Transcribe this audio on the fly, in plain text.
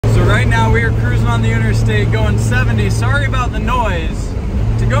Right now we are cruising on the interstate going 70. Sorry about the noise.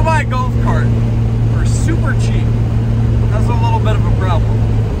 To go buy a golf cart for super cheap, that's a little bit of a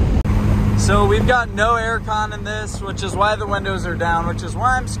problem. So we've got no aircon in this, which is why the windows are down, which is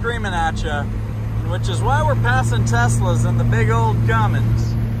why I'm screaming at you, and which is why we're passing Teslas in the big old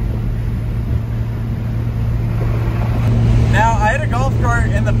Commons. Now, I had a golf cart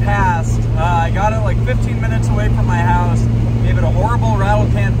in the past. I got it like 15 minutes away from my house, gave it a horrible rattle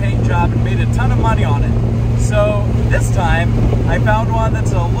can paint job, and made a ton of money on it. So this time, I found one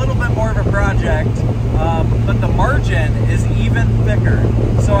that's a little bit more of a project, but the margin is even thicker.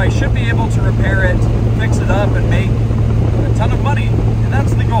 So I should be able to repair it, fix it up, and make a ton of money. And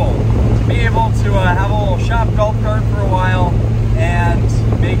that's the goal, to be able to have a little shop golf cart for a while and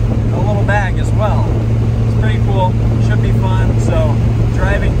make a little bag as well. It's pretty cool, should be fun. So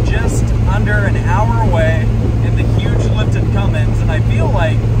driving just under an hour away in the huge lifted Cummins, and I feel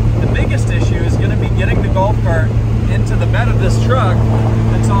like the biggest issue is going to be getting the golf cart into the bed of this truck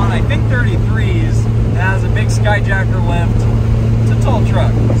that's on, I think, 33s. It has a big skyjacker lift. It's a tall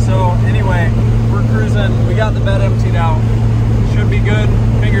truck. So anyway, we're cruising. We got the bed emptied out. Should be good.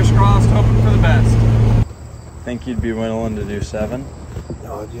 Fingers crossed, hoping for the best. Think you'd be willing to do 7?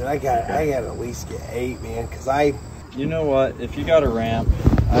 No, dude, I got at least get 8, man, because You know what? If you got a ramp,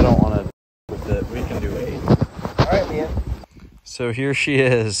 I don't want to with it. We can do 8. All right, man. So here she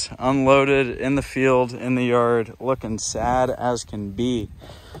is, unloaded in the field, in the yard, looking sad as can be.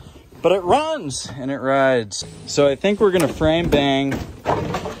 But it runs and it rides. So I think we're gonna frame bang.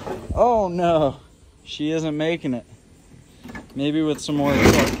 Oh no, she isn't making it. Maybe with some more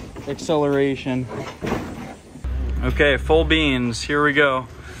acceleration. Okay, full beans, here we go.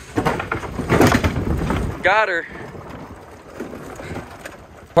 Got her.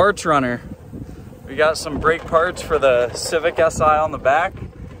 Parts runner. We got some brake parts for the Civic Si on the back.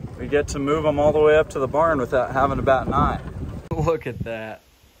 We get to move them all the way up to the barn without having to bat an eye. Look at that.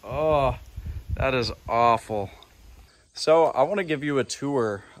 Oh, that is awful. So I want to give you a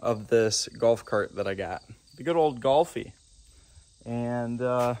tour of this golf cart that I got. The good old Golfie. And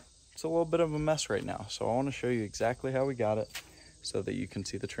it's a little bit of a mess right now. So I want to show you exactly how we got it so that you can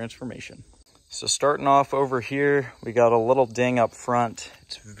see the transformation. So starting off over here, we got a little ding up front.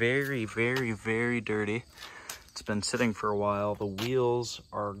 It's very, very, very dirty. It's been sitting for a while. The wheels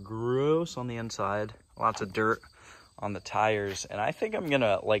are gross on the inside. Lots of dirt on the tires. And I think I'm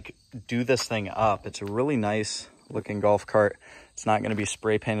gonna like do this thing up. It's a really nice looking golf cart. It's not gonna be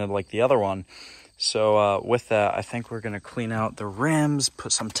spray painted like the other one. So with that, I think we're gonna clean out the rims,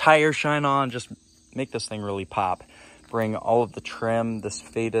 put some tire shine on, just make this thing really pop. Bring all of the trim, this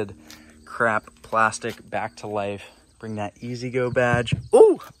faded crap plastic back to life. Bring that Easy Go badge,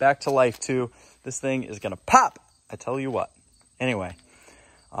 ooh, back to life too. This thing is gonna pop, I tell you what. Anyway,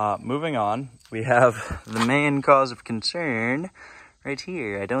 moving on, we have the main cause of concern right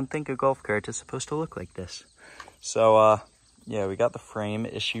here. I don't think a golf cart is supposed to look like this. So yeah, we got the frame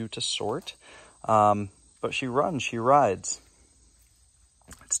issue to sort, but she runs, she rides.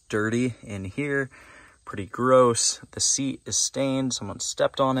 It's dirty in here. Pretty gross. The seat is stained, someone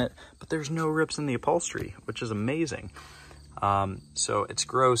stepped on it, but there's no rips in the upholstery, which is amazing. So it's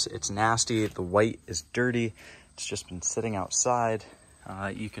gross, it's nasty, the white is dirty, it's just been sitting outside.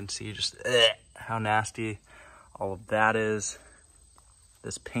 You can see just how nasty all of that is.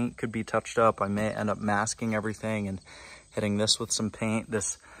 This paint could be touched up. I may end up masking everything and hitting this with some paint.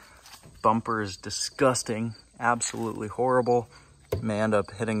 This bumper is disgusting, absolutely horrible. May end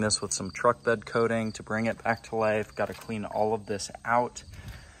up hitting this with some truck bed coating to bring it back to life. Got to clean all of this out.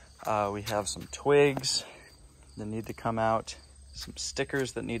 We have some twigs that need to come out, some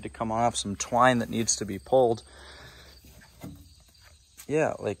stickers that need to come off, some twine that needs to be pulled.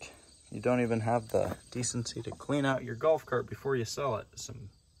 Yeah, like you don't even have the decency to clean out your golf cart before you sell it. Some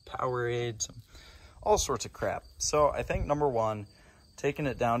Powerade, some all sorts of crap. So I think number one, taking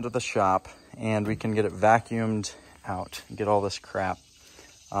it down to the shop and we can get it vacuumed out and get all this crap,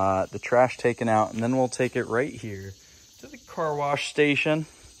 the trash taken out, and then we'll take it right here to the car wash station,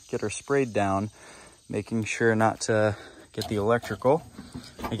 get her sprayed down, making sure not to get the electrical.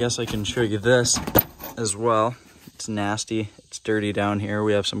 I guess I can show you this as well. It's nasty, it's dirty down here.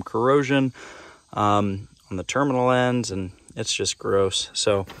 We have some corrosion on the terminal ends and it's just gross.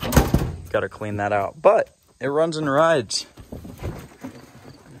 So got to clean that out, but it runs and rides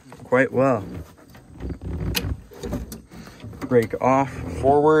quite well. Brake off,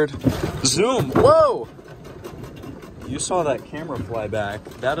 forward, zoom, whoa! You saw that camera fly back.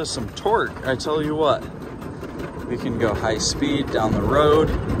 That is some torque, I tell you what. We can go high speed down the road.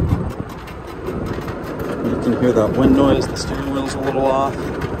 You can hear that wind noise, the steering wheel's a little off.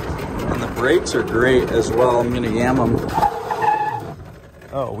 And the brakes are great as well. I'm gonna yam them.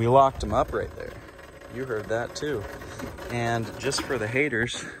 Oh, we locked them up right there. You heard that too. And just for the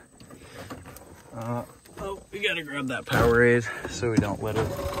haters, oh, we gotta grab that Powerade so we don't let it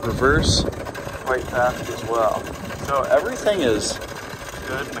reverse quite fast as well. So everything is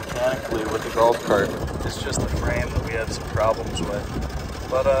good mechanically with the Golfcart. It's just the frame that we had some problems with.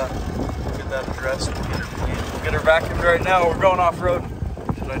 But we'll get that addressed. We'll get her clean. We'll get her vacuumed right now. We're going off-road.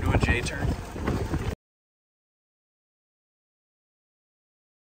 Did I do a J-turn?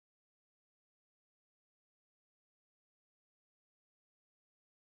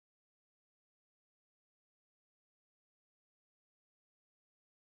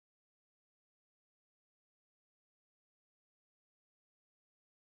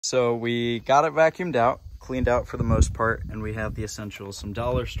 So we got it vacuumed out, cleaned out for the most part, and we have the essentials: some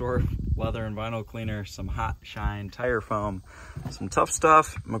dollar store leather and vinyl cleaner, some hot shine tire foam, some tough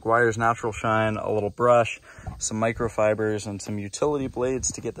stuff, Meguiar's natural shine, a little brush, some microfibers, and some utility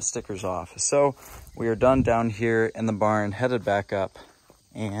blades to get the stickers off. So we are done down here in the barn, headed back up,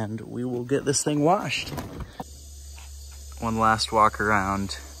 and we will get this thing washed. One last walk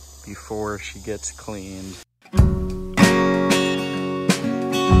around before she gets cleaned.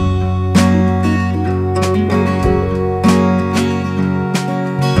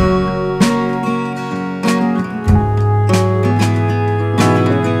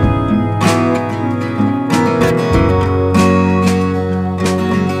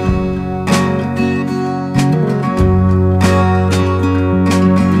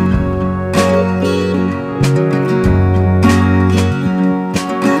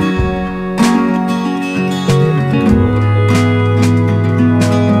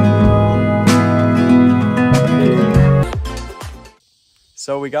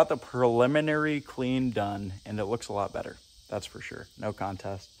 So we got the preliminary clean done, and it looks a lot better. That's for sure, no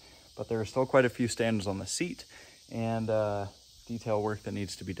contest. But there are still quite a few standards on the seat and detail work that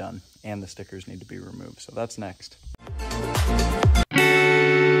needs to be done, and the stickers need to be removed. So that's next.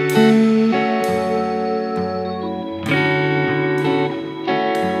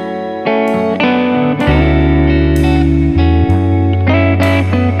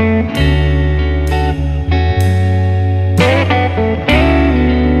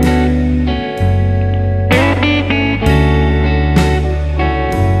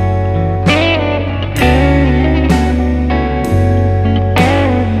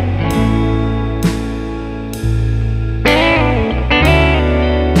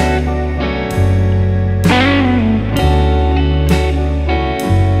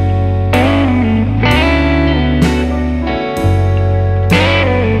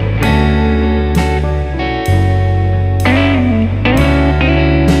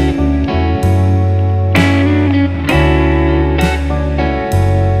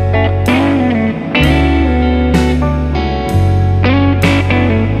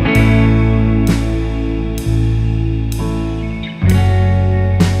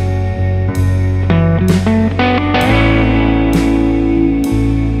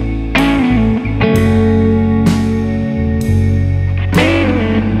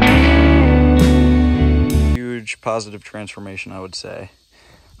 Positive transformation, I would say.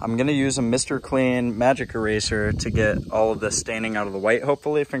 I'm gonna use a Mr. Clean magic eraser to get all of this staining out of the white,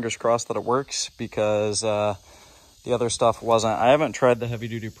 hopefully. Fingers crossed that it works, because the other stuff wasn't. I haven't tried the heavy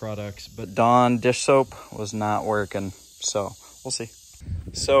duty products, but Dawn dish soap was not working, so we'll see.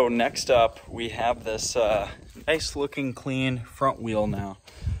 So next up, we have this nice looking clean front wheel now,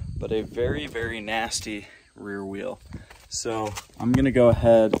 but a very, very nasty rear wheel. So I'm gonna go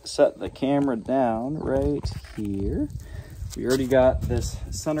ahead, set the camera down right here. We already got this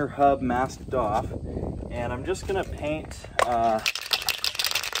center hub masked off, and I'm just gonna paint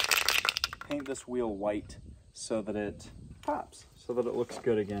this wheel white so that it pops, so that it looks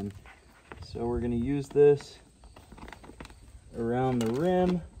good again. So we're gonna use this around the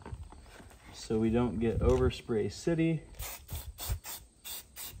rim so we don't get overspray city.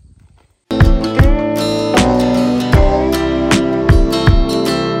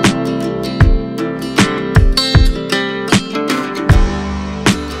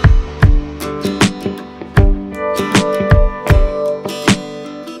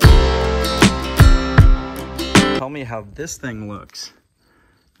 How this thing looks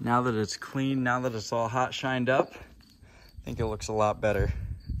now that it's clean, now that it's all hot shined up. I think it looks a lot better,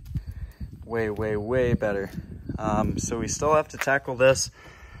 way better. So we still have to tackle this.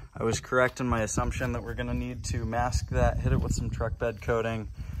 I was correct in my assumption that we're gonna need to mask that, hit it with some truck bed coating,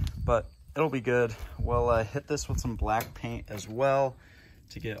 but it'll be good. We'll hit this with some black paint as well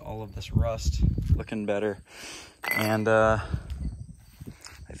to get all of this rust looking better. And I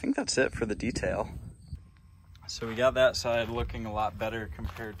think that's it for the detail. So we got that side looking a lot better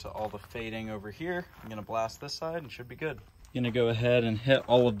compared to all the fading over here. I'm gonna blast this side and should be good. I'm gonna go ahead and hit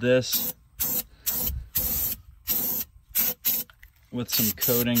all of this with some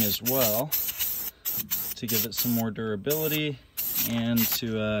coating as well to give it some more durability and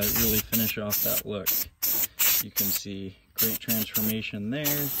to really finish off that look. You can see great transformation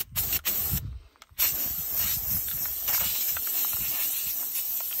there.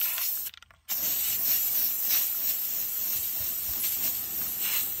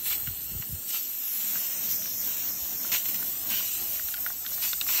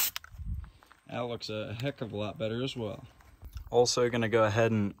 That looks a heck of a lot better as well. Also gonna go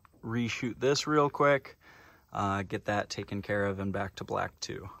ahead and reshoot this real quick, get that taken care of and back to black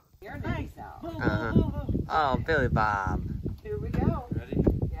too. You're nice now. Oh, Billy Bob. Here we go. Ready?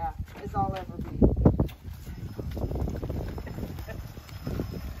 Yeah, as I'll ever be.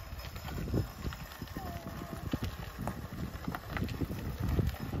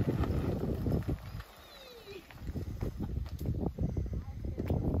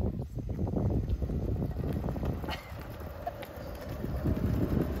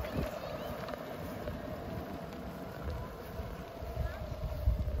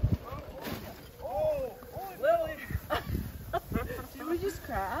 Did we just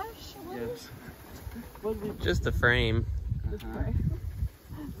crash? Yes. Just the frame. Sorry.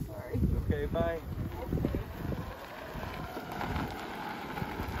 Sorry. Okay, bye.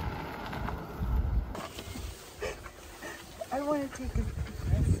 I want to take a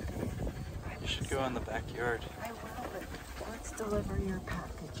piss. You should go in the backyard. I will, but let's deliver your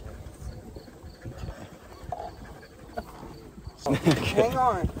packages. Hang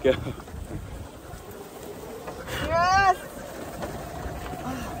on. Go. Yes!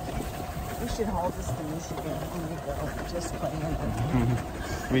 Oh, we should haul this to Michigan when we go. Just playing.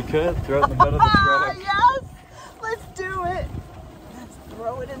 We could throw it in the bed of the truck. Yes! Let's do it. Let's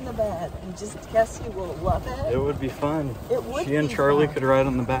throw it in the bed and just guess you will love it. It would be fun. It would She and be Charlie fun. could ride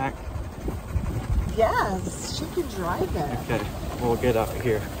on the back. Yes, she could drive it. Okay, we'll get out of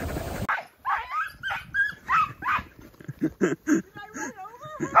here. Did I run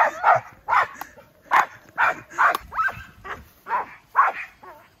over her?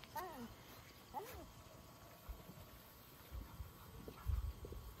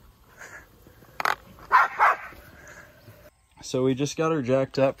 So we just got her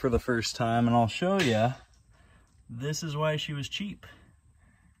jacked up for the first time, and I'll show you. This is why she was cheap.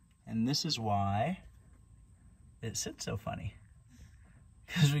 And this is why it sits so funny.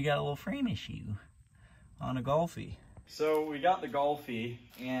 Because we got a little frame issue on a Golfie. So we got the Golfie,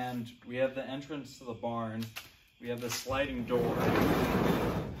 and we have the entrance to the barn. We have the sliding door.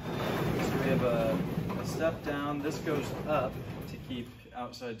 So we have a step down. This goes up to keep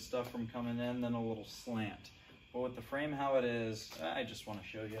outside stuff from coming in, then a little slant. But with the frame how it is, I just want to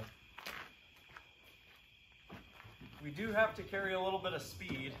show you. We do have to carry a little bit of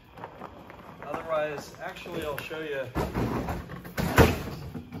speed. Otherwise, actually I'll show you.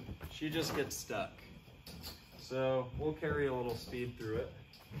 She just gets stuck. So we'll carry a little speed through it.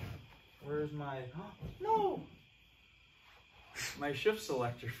 Where's my, no! My shift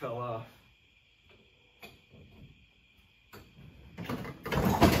selector fell off.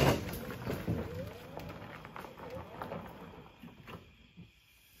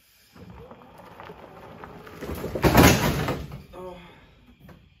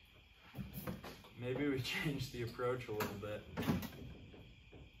 Maybe we changed the approach a little bit.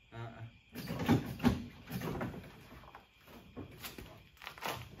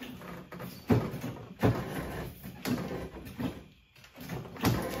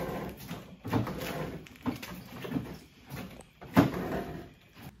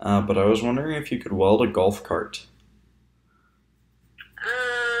 But I was wondering if you could weld a golf cart.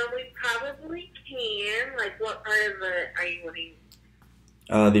 We probably can. Like, what part of it are you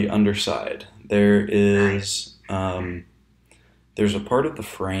wanting? The underside. There is, there's a part of the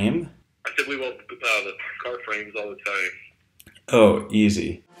frame. I said we weld the car frames all the time. Oh,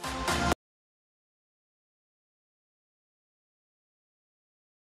 easy.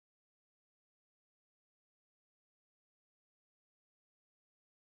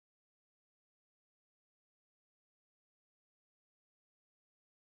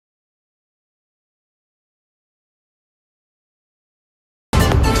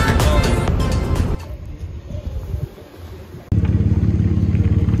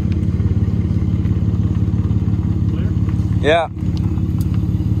 Yeah.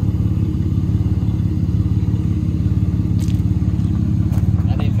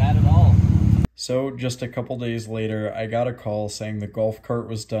 So just a couple days later, I got a call saying the golf cart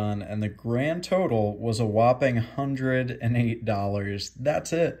was done and the grand total was a whopping $108.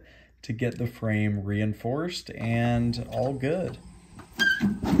 That's it to get the frame reinforced and all good.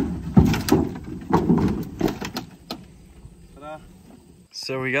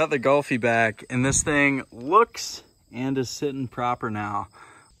 So we got the Golfie back and this thing looks and is sitting proper now.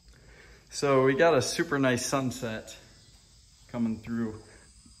 So we got a super nice sunset coming through.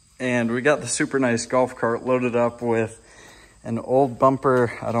 And we got the super nice golf cart loaded up with an old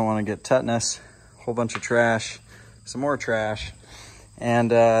bumper. I don't want to get tetanus. A whole bunch of trash, some more trash.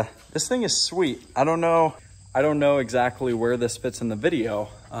 And this thing is sweet. I don't know exactly where this fits in the video,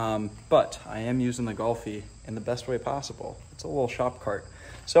 but I am using the Golfie in the best way possible. It's a little shop cart.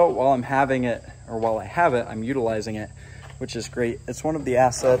 So while I have it, I'm utilizing it, which is great. It's one of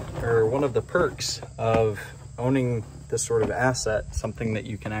the perks of owning this sort of asset, something that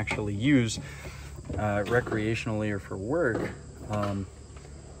you can actually use recreationally or for work. I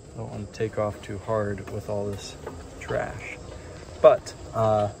don't want to take off too hard with all this trash, but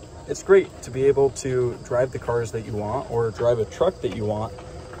it's great to be able to drive the cars that you want or drive a truck that you want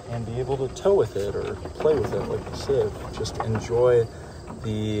and be able to tow with it or play with it like the Civ. Just enjoy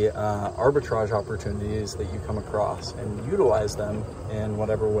the arbitrage opportunities that you come across and utilize them in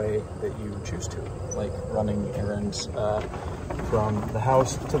whatever way that you choose to, like running errands from the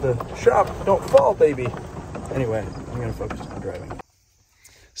house to the shop. Don't fall, baby. Anyway, I'm gonna focus on driving.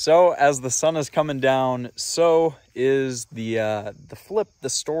 So as the sun is coming down, so is the flip, the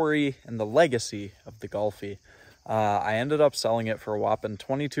story, and the legacy of the Golfie. I ended up selling it for a whopping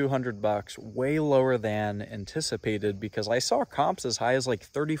 $2,200, way lower than anticipated because I saw comps as high as like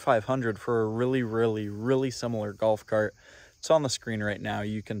 $3,500 for a really similar golf cart. It's on the screen right now.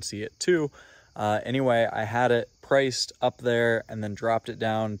 You can see it too. Anyway, I had it priced up there and then dropped it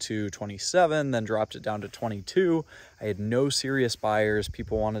down to 27, then dropped it down to 22. I had no serious buyers.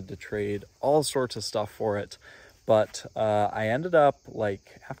 People wanted to trade all sorts of stuff for it. But I ended up,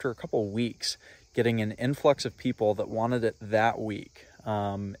 like, after a couple weeks, getting an influx of people that wanted it that week.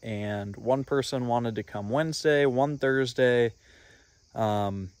 And one person wanted to come Wednesday, one Thursday,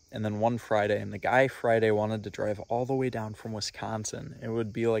 and then one Friday. And the guy Friday wanted to drive all the way down from Wisconsin. It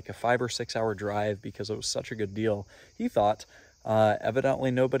would be like a 5 or 6 hour drive because it was such a good deal, he thought.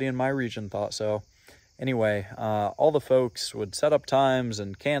 Evidently nobody in my region thought so. Anyway, all the folks would set up times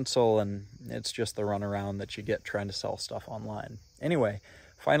and cancel, and it's just the runaround that you get trying to sell stuff online. Anyway,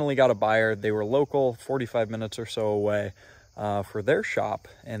 finally got a buyer. They were local, 45 minutes or so away for their shop,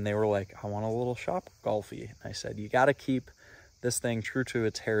 and they were like, I want a little shop Golfie. And I said, you got to keep this thing true to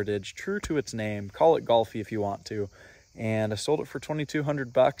its heritage, true to its name. Call it Golfie if you want to. And I sold it for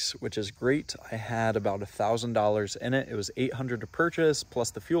 $2,200, which is great. I had about $1,000 in it. It was $800 to purchase,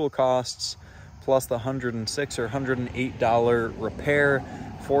 plus the fuel costs, plus the $106 or $108 repair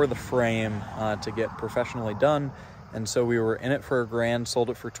for the frame to get professionally done. And so we were in it for $1,000, sold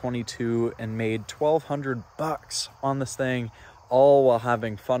it for $22, and made $1,200 on this thing, all while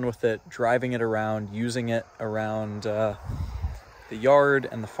having fun with it, driving it around, using it around the yard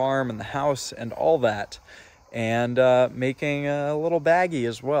and the farm and the house and all that, and making a little baggie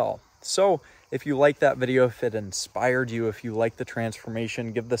as well. So if you like that video, if it inspired you, if you like the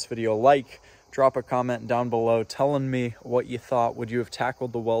transformation, give this video a like. Drop a comment down below telling me what you thought. Would you have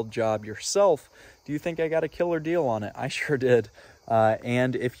tackled the weld job yourself? Do you think I got a killer deal on it? I sure did.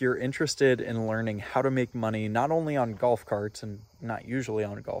 And if you're interested in learning how to make money, not only on golf carts, and not usually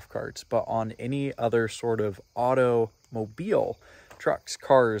on golf carts, but on any other sort of automobile, trucks,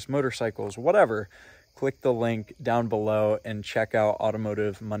 cars, motorcycles, whatever, click the link down below and check out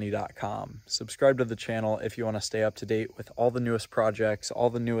automotivemoney.com. Subscribe to the channel if you want to stay up to date with all the newest projects, all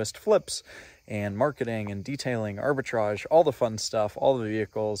the newest flips and marketing and detailing, arbitrage, all the fun stuff, all the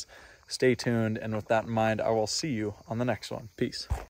vehicles. Stay tuned, and with that in mind, I will see you on the next one. Peace.